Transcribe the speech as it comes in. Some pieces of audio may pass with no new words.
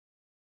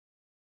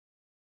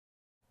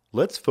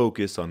Let's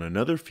focus on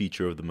another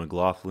feature of the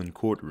McGlothlin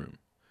Courtroom,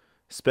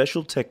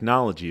 special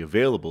technology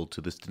available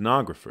to the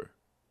stenographer.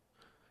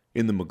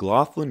 In the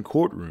McGlothlin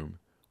Courtroom,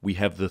 we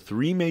have the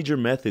three major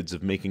methods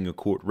of making a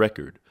court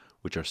record,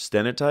 which are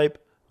stenotype,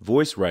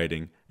 voice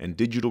writing, and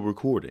digital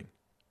recording.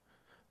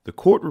 The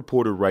court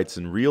reporter writes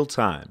in real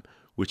time,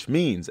 which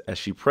means as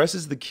she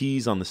presses the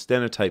keys on the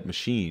stenotype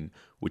machine,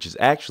 which is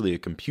actually a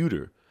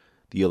computer,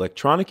 the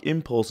electronic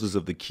impulses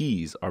of the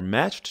keys are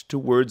matched to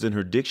words in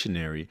her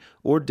dictionary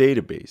or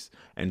database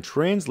and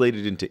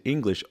translated into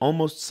English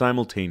almost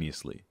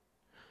simultaneously.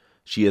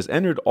 She has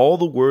entered all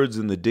the words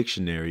in the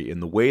dictionary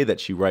in the way that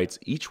she writes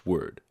each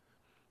word.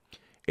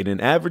 In an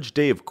average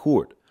day of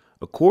court,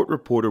 a court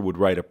reporter would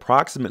write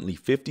approximately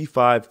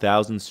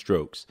 55,000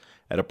 strokes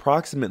at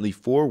approximately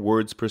 4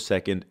 words per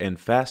second and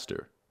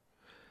faster.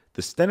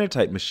 The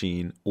stenotype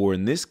machine, or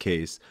in this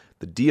case,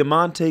 the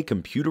Diamante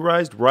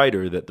computerized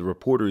writer that the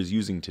reporter is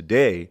using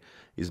today,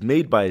 is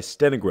made by a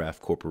Stenograph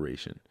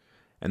Corporation,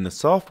 and the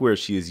software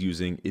she is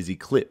using is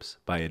Eclipse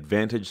by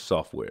Advantage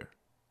Software.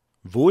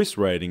 Voice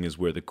writing is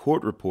where the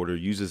court reporter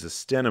uses a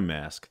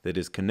stenomask that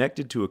is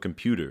connected to a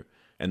computer,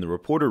 and the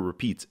reporter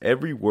repeats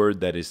every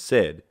word that is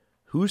said,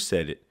 who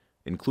said it,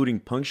 including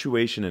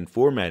punctuation and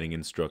formatting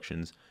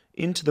instructions,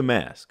 into the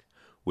mask,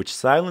 which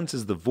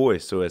silences the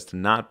voice so as to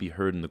not be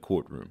heard in the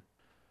courtroom.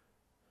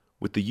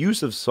 With the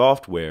use of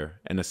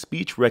software and a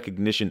speech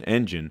recognition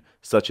engine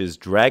such as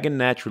Dragon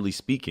Naturally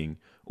Speaking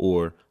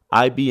or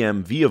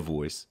IBM Via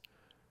Voice,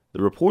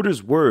 the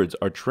reporter's words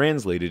are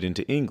translated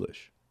into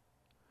English.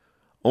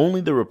 Only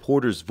the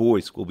reporter's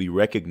voice will be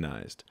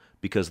recognized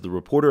because the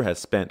reporter has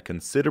spent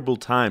considerable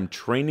time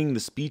training the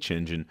speech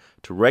engine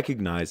to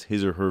recognize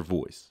his or her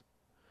voice.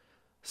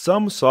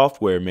 Some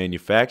software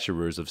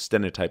manufacturers of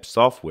stenotype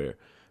software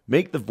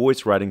make the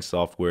voice writing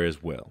software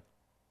as well.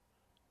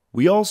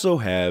 We also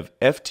have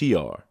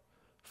FTR,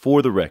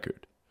 for the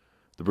record,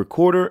 the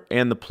recorder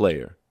and the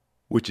player,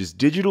 which is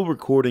digital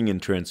recording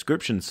and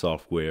transcription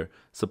software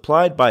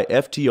supplied by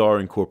FTR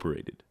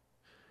Incorporated.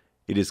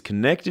 It is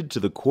connected to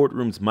the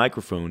courtroom's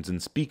microphones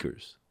and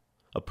speakers.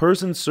 A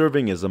person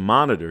serving as a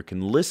monitor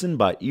can listen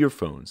by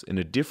earphones in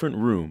a different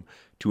room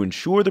to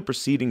ensure the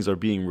proceedings are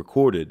being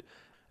recorded,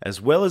 as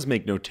well as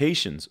make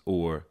notations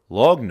or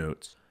log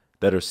notes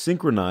that are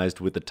synchronized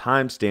with the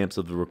timestamps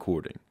of the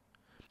recording.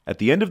 At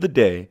the end of the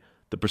day,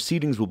 the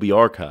proceedings will be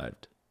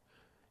archived.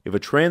 If a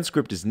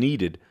transcript is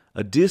needed,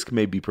 a disk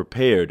may be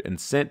prepared and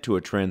sent to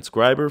a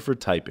transcriber for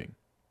typing.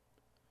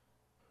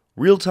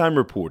 Real-time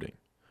reporting,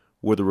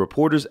 where the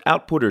reporter's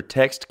output or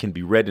text can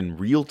be read in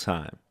real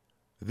time.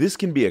 This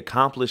can be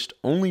accomplished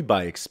only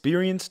by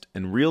experienced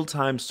and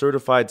real-time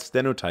certified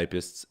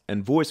stenotypists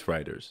and voice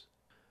writers.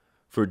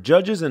 For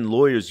judges and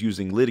lawyers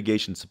using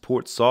litigation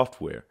support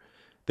software,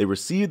 they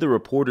receive the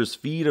reporter's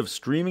feed of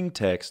streaming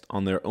text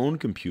on their own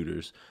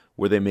computers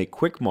where they make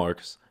quick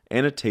marks,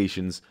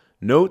 annotations,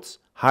 notes,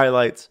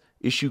 highlights,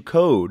 issue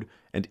code,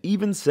 and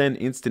even send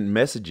instant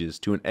messages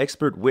to an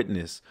expert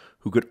witness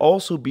who could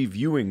also be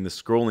viewing the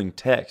scrolling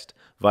text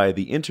via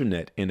the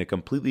internet in a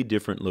completely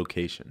different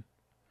location.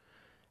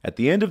 At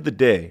the end of the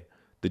day,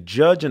 the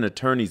judge and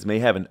attorneys may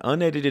have an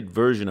unedited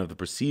version of the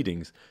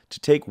proceedings to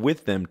take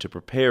with them to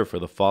prepare for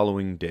the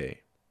following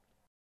day.